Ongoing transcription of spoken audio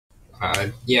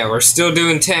Yeah, we're still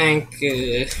doing tank.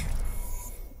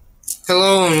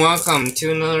 Hello and welcome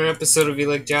to another episode of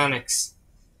Elecjonics.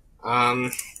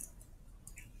 Um,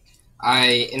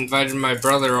 I invited my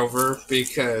brother over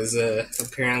because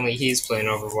apparently he's playing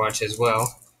Overwatch as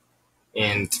well.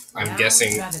 And I'm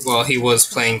guessing, well, he was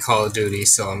playing Call of Duty,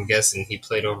 so I'm guessing he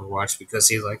played Overwatch because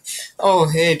he's like, oh,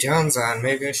 hey, John's on,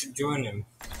 maybe I should join him.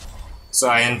 So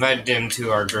I invited him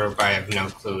to our group. I have no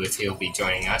clue if he'll be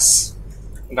joining us.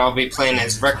 And I'll be playing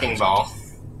as Wrecking Ball.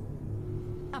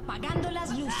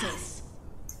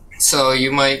 So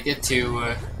you might get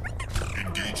to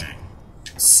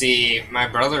see my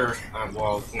brother,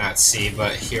 well, not see,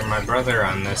 but hear my brother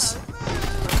on this.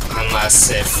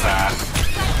 Unless if,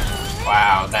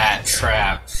 wow, that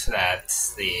trap,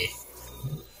 that's the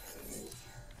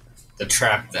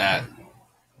trap that,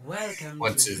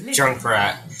 what's his,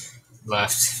 Junkrat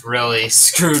left, really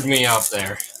screwed me up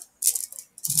there.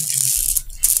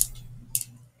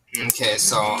 Okay,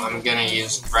 so I'm gonna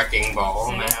use Wrecking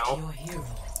Ball now.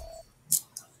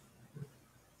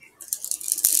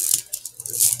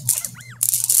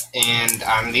 And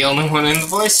I'm the only one in the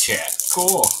voice chat.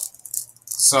 Cool.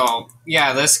 So,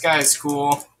 yeah, this guy's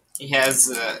cool. He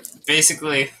has,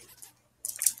 basically,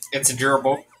 it's a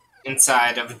gerbil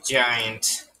inside of a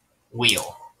giant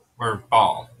wheel, or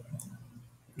ball.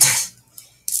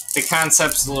 The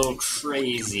concept's a little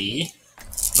crazy,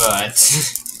 but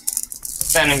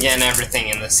then again, everything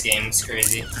in this game is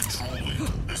crazy.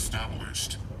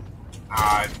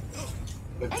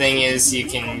 The thing is, you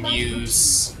can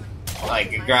use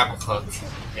like a grapple hook,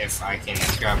 if I can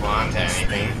grapple onto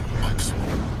anything,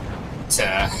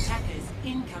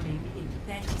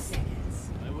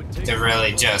 to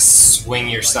really just swing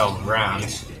yourself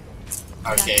around.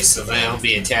 Okay, so they'll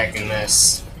be attacking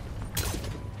this.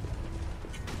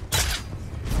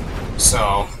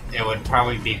 So it would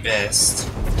probably be best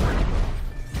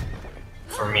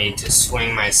for me to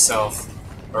swing myself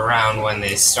around when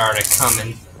they started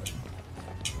coming,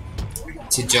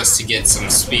 just to get some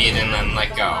speed and then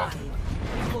let go.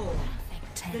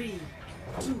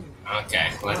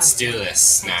 Okay, let's do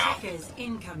this now.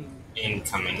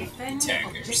 Incoming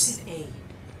attackers.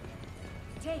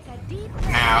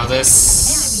 Now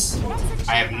this,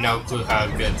 I have no clue how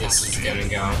good this is gonna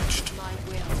go.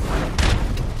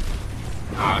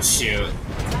 Oh shoot,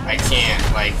 I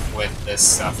can't, like, with this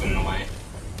stuff in the way.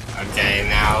 Okay,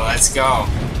 now let's go.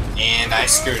 And I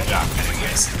screwed it up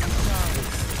anyways.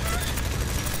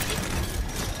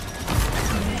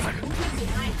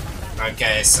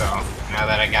 Okay, so now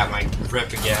that I got my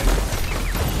grip again.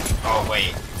 Oh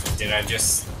wait, did I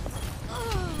just...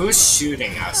 Who's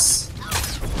shooting us?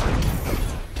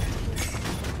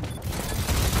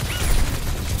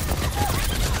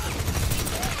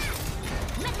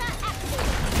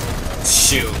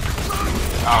 Shoot.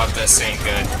 Oh, this ain't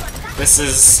good. This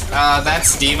is,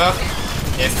 that's Diva.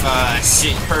 If,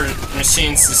 her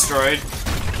machine's destroyed,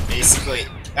 basically,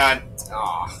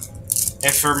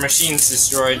 if her machine's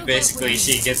destroyed, basically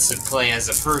she gets to play as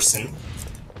a person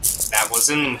that was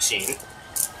in the machine.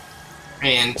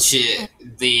 And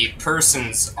the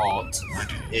person's ult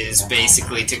is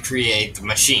basically to create the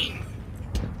machine.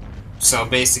 So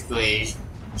basically,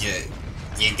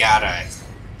 you got a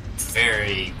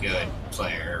very good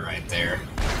player right there.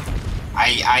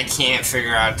 I can't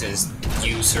figure out to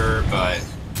use her, but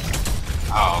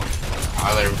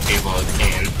other people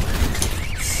can.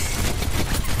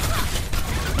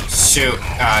 Shoot,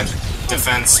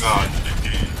 defense mode.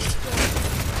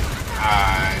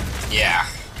 Yeah.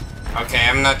 Okay,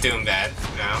 I'm not doing bad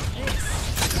now.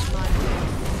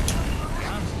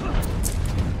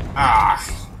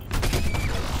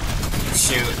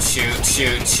 Shoot.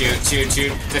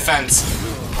 Defense.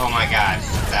 Oh my god,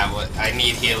 that was, I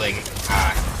need healing.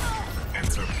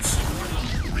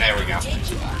 There we go.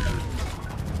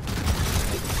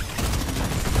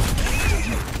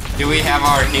 Do we have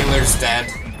our healers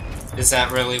dead? Is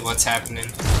that really what's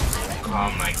happening?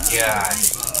 Oh my god.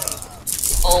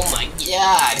 Oh my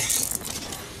god.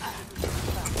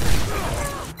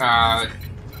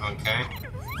 Okay.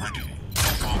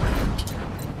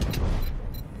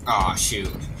 Oh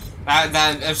shoot.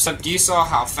 Except you saw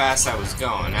how fast I was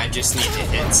going. I just need to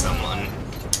hit someone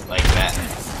like that.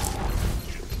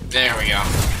 There we go.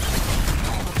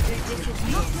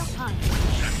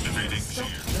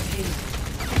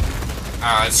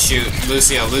 Shoot.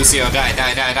 Lucio, die.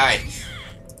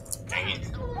 Dang it.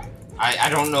 I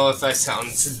don't know if I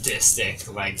sound sadistic,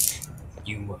 like,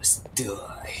 you must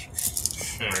die,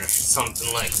 or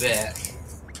something like that.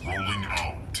 Rolling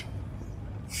out.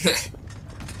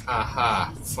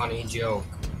 Haha, funny joke.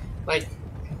 Like,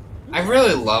 I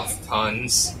really love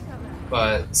puns,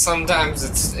 but sometimes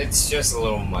it's just a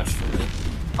little much for me.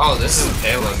 Oh, this is a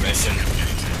payload mission.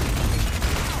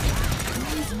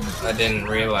 I didn't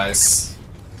realize.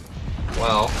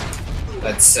 Well,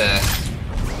 let's okay.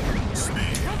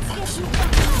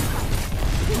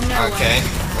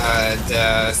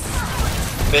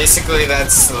 Basically,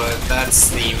 that's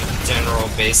the general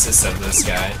basis of this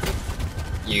guy.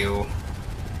 You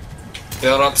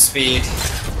build up speed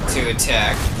to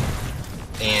attack,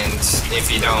 and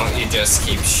if you don't, you just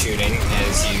keep shooting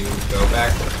as you go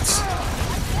backwards.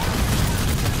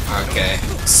 Okay,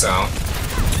 so...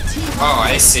 Oh,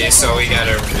 I see, so we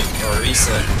gotta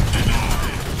reset.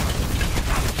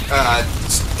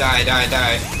 Die.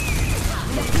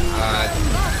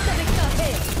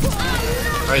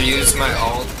 I use my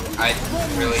ult. I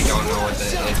really don't know what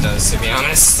it does, to be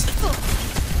honest.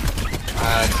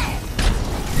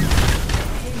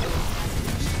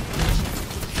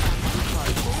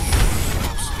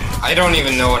 I don't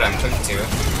even know what I'm hooked to.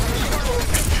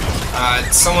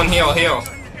 Someone heal.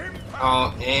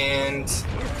 Oh, and...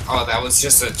 Oh, that was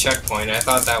just a checkpoint. I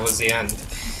thought that was the end.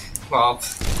 Well,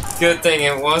 good thing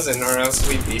it wasn't, or else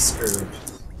we'd be screwed.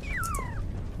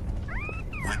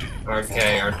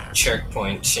 Okay, our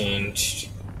checkpoint changed.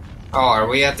 Oh, are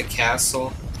we at the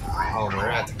castle? Oh, we're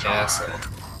at the castle.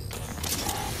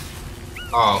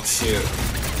 Oh, shoot.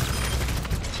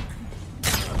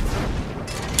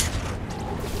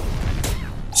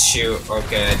 Shoot,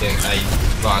 okay, I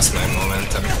lost my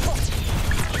momentum.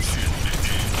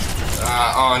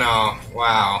 Oh no,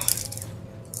 wow.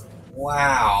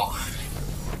 Wow.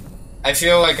 I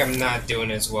feel like I'm not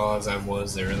doing as well as I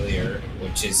was earlier,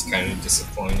 which is kind of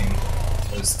disappointing.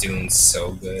 I was doing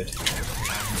so good.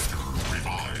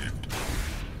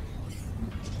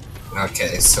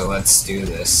 Okay, so let's do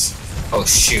this. Oh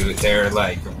shoot, they're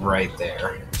like right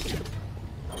there.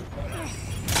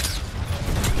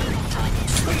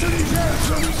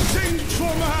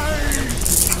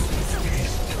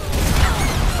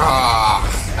 Ah,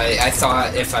 I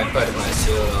thought if I put my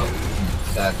shield up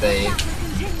that they...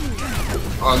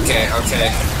 Okay,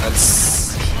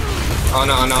 let's... Oh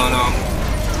no.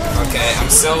 Okay, I'm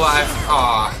still alive.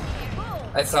 Aw,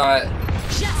 I thought...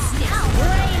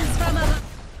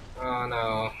 Oh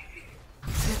no.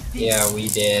 Yeah, we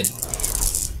did.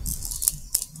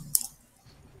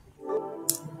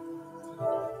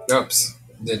 Oops,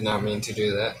 did not mean to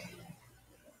do that.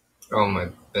 Oh, my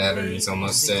battery's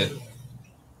almost dead.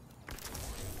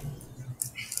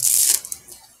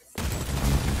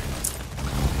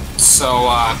 So,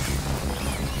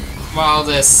 while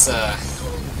this,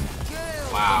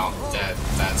 wow,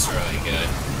 that's really good.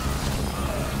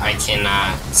 I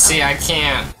cannot, see, I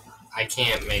can't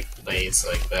make plays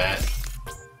like that.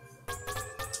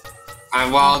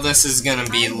 And while this is gonna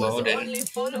be loaded,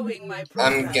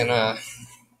 I'm gonna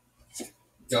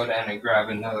go down and grab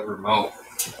another remote.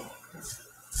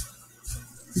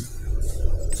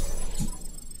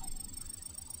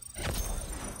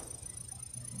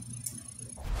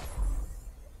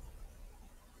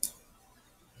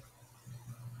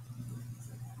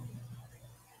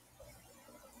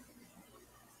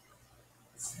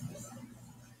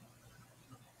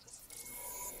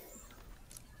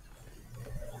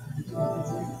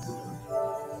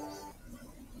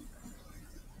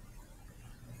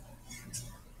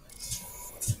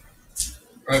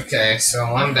 Okay, so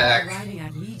I'm back.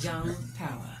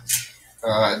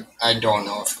 I don't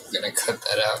know if I'm gonna cut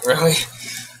that out, really.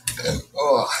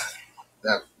 Oh,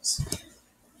 that was...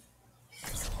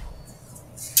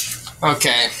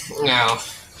 Okay, now...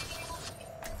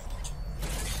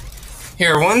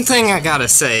 Here, one thing I gotta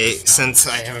say, since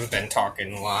I haven't been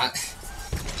talking a lot,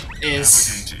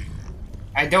 is...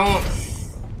 I don't...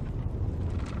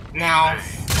 Now,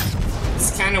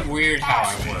 it's kind of weird how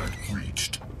I work.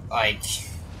 Like...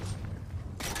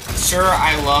 Sure,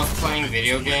 I love playing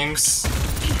video games,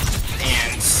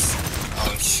 and...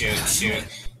 Oh, shoot.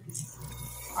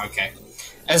 Okay.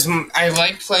 I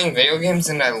like playing video games,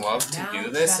 and I love to do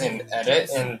this, and edit,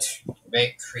 and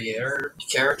make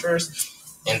characters,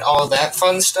 and all that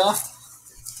fun stuff.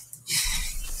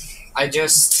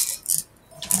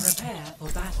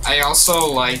 I also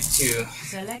like to...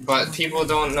 But people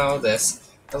don't know this.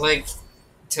 I like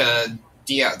to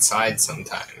be outside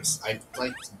sometimes. I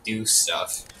like to do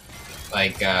stuff.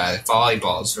 Like,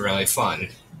 volleyball is really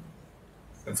fun.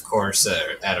 Of course,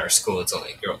 at our school it's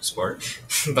only a girls' sport.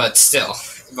 But still,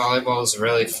 volleyball is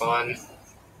really fun.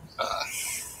 I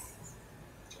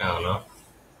don't know.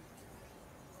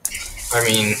 I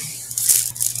mean,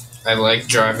 I like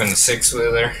driving a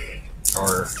six-wheeler,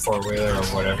 or four-wheeler, or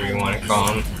whatever you want to call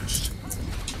them.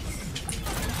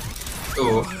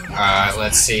 Ooh,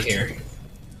 let's see here.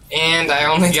 And I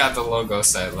only got the logo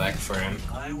select for him.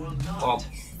 Well,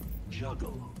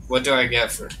 what do I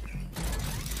get for?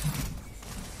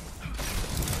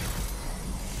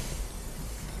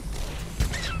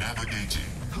 Navigating.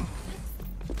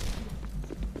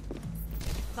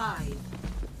 5,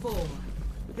 4,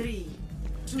 3,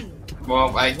 2.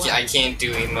 Well, I can't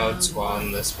do emotes while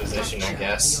in this position, I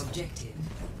guess.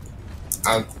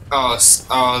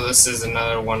 Oh, this is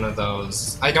another one of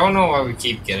those. I don't know why we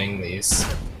keep getting these.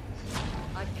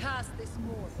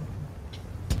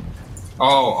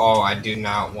 Oh, I do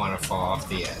not want to fall off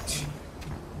the edge.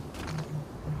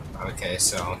 Okay,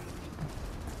 so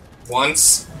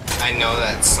once I know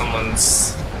that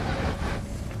someone's...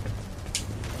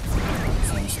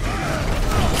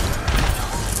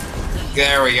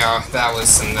 There we go. That was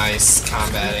some nice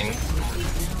combating.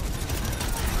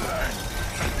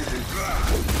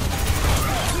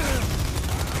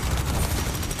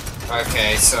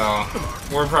 Okay, so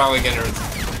we're probably gonna...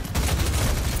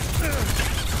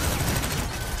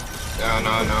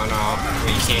 No,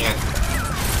 we can't.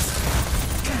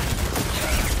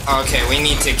 Okay, we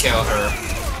need to kill her.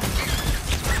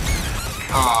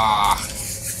 Ah,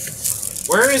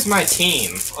 where is my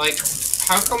team? Like,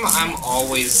 how come I'm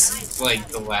always, like,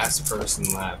 the last person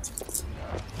left?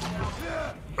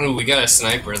 Ooh, we got a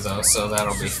sniper, though, so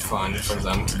that'll be fun for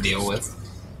them to deal with.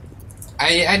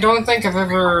 I don't think I've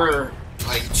ever,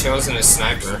 like, chosen a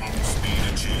sniper.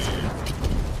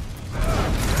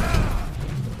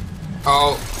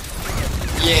 Oh,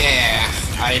 yeah.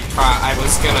 I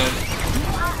was gonna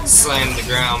slam the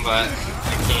ground, but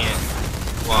I can't.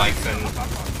 Well, I couldn't.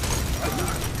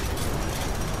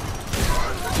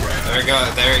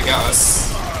 There he goes.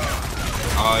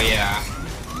 Oh, yeah.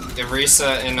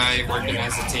 Irisa and I working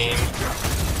as a team.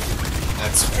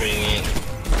 That's pretty neat.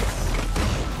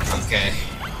 Okay.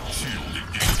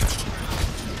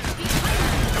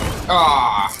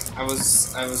 Ah, I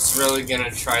was really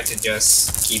gonna try to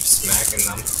just keep smacking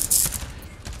them.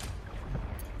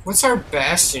 What's our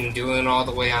Bastion doing all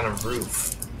the way on a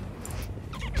roof?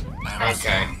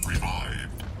 Okay.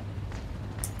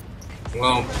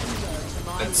 Well,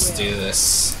 let's do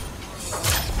this.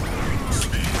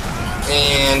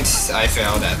 And I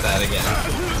failed at that again.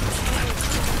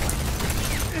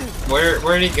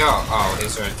 Where'd he go? Oh,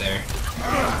 he's right there.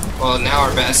 Well, now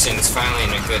our Bastion's finally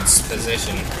in a good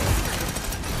position.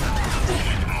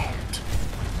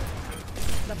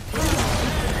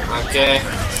 Okay.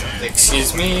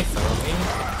 Excuse me. Follow me.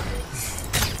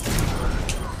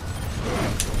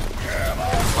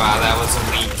 Wow, that was a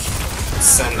weak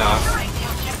send-off.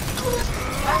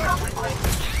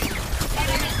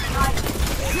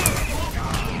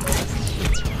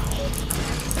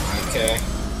 Okay.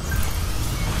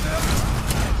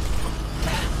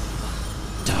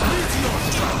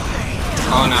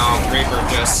 Oh no, Reaper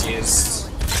just used.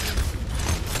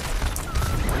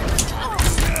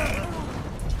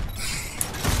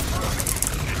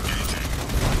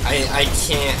 I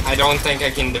can't, I don't think I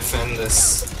can defend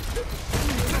this.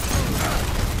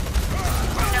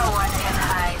 No one can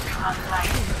hide from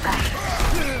light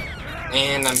sight.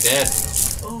 And I'm dead.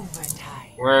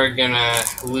 We're gonna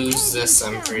lose this,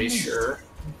 I'm pretty sure.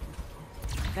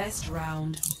 Best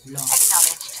round lost.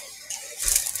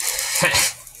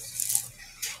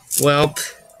 Welp,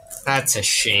 that's a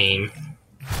shame.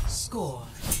 Score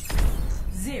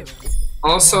 0.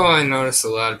 Also, I noticed a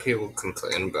lot of people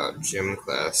complain about gym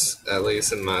class, at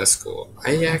least in my school.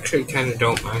 I actually kind of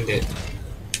don't mind it.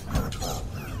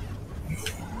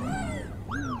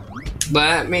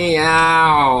 Let me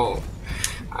out!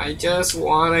 I just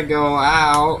want to go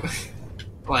out.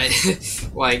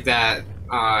 like that.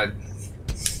 I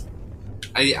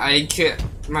could.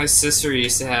 My sister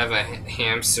used to have a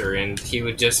hamster, and he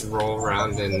would just roll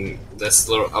around in this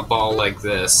a ball like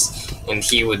this, and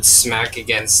he would smack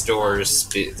against doors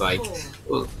like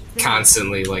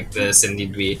constantly like this, and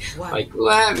he'd be like,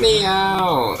 "Let me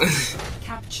out!"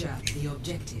 Capture the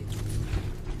objective.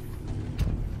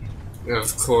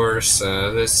 Of course,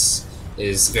 this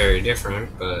is very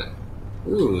different, but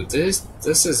ooh, this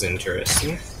is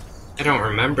interesting. I don't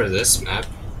remember this map.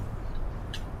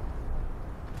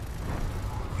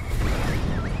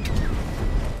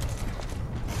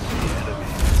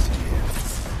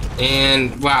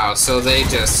 And wow, so they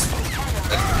just...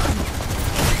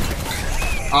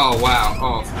 Oh wow,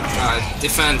 oh,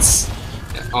 defense.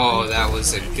 Oh, that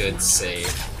was a good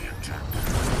save.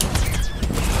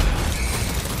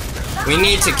 We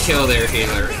need to kill their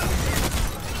healer.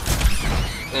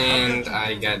 And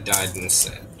I got died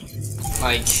instead.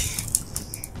 Like...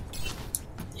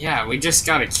 Yeah, we just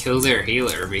gotta kill their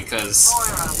healer because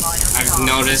I've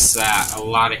noticed that a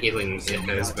lot of healing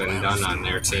has been done on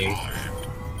their team.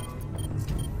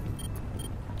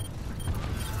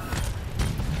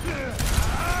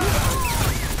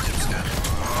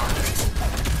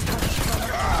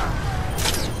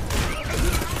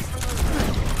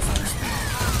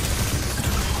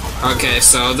 Okay,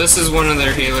 so this is one of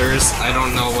their healers. I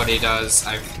don't know what he does.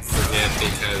 I forget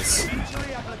because...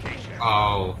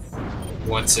 Oh,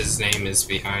 what's his name is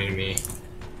behind me.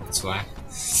 That's why.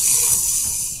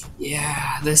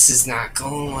 Yeah, this is not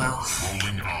going well.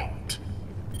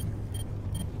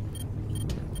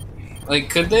 Like,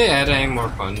 could they add any more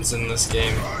puns in this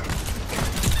game?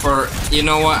 Or, you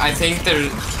know what, I think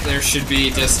there should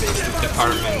be just a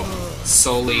department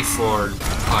solely for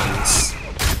puns.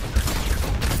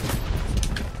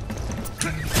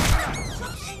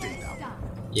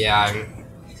 Yeah,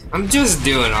 I'm just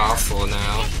doing awful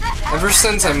now. Ever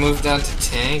since I moved down to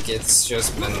tank, it's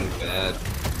just been bad.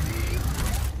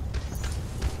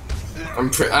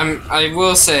 I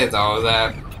will say though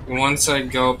that once I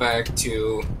go back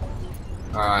to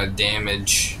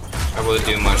damage, I will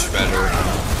do much better.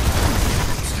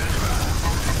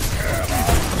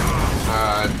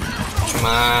 Come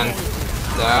on,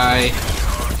 die.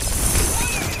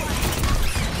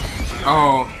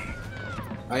 Oh.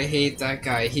 I hate that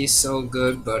guy. He's so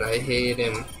good, but I hate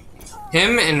him.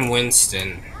 Him and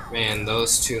Winston. Man,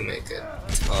 those two make it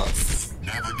tough.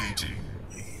 Navigating.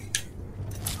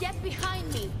 Get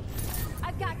behind me.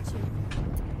 I got you.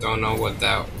 Don't know what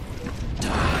that...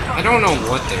 I don't know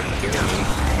what they're doing.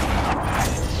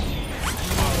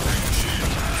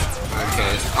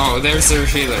 Okay. Oh, there's their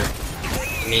healer.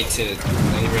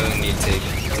 I really need to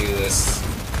do this.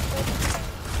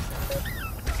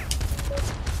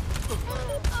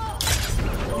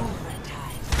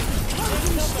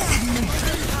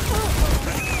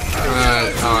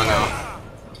 Oh no.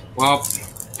 Well,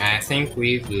 I think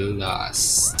we've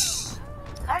lost.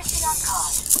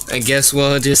 I guess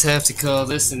we'll just have to call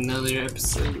this another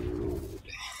episode.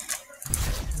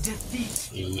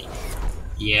 Defeat.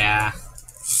 Yeah.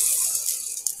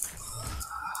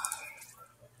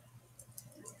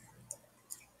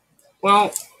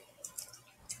 Well,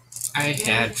 I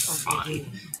had fun.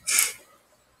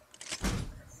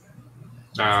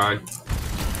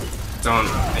 Don't.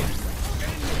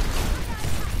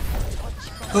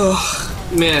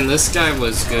 Oh, man, this guy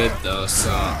was good though, so...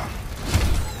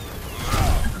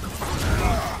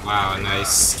 Wow,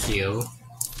 nice kill.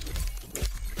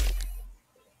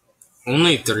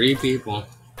 Only 3 people.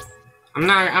 I'm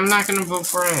not gonna vote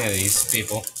for any of these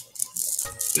people.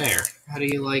 There. How do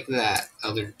you like that,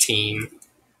 other team?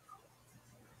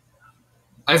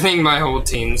 I think my whole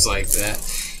team's like that.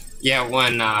 Yeah,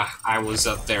 when I was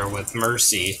up there with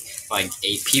Mercy, like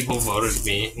 8 people voted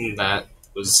me, and that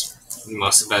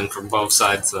must have been from both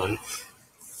sides then.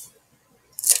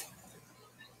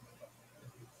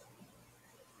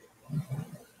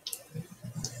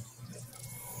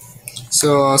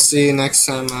 So I'll see you next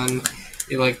time on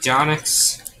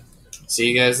Elecjonics.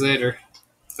 See you guys later.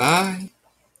 Bye.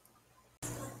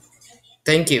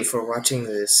 Thank you for watching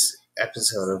this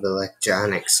episode of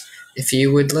Elecjonics. If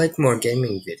you would like more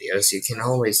gaming videos, you can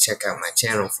always check out my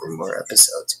channel for more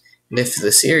episodes. And if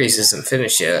the series isn't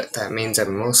finished yet, that means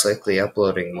I'm most likely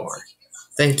uploading more.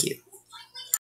 Thank you.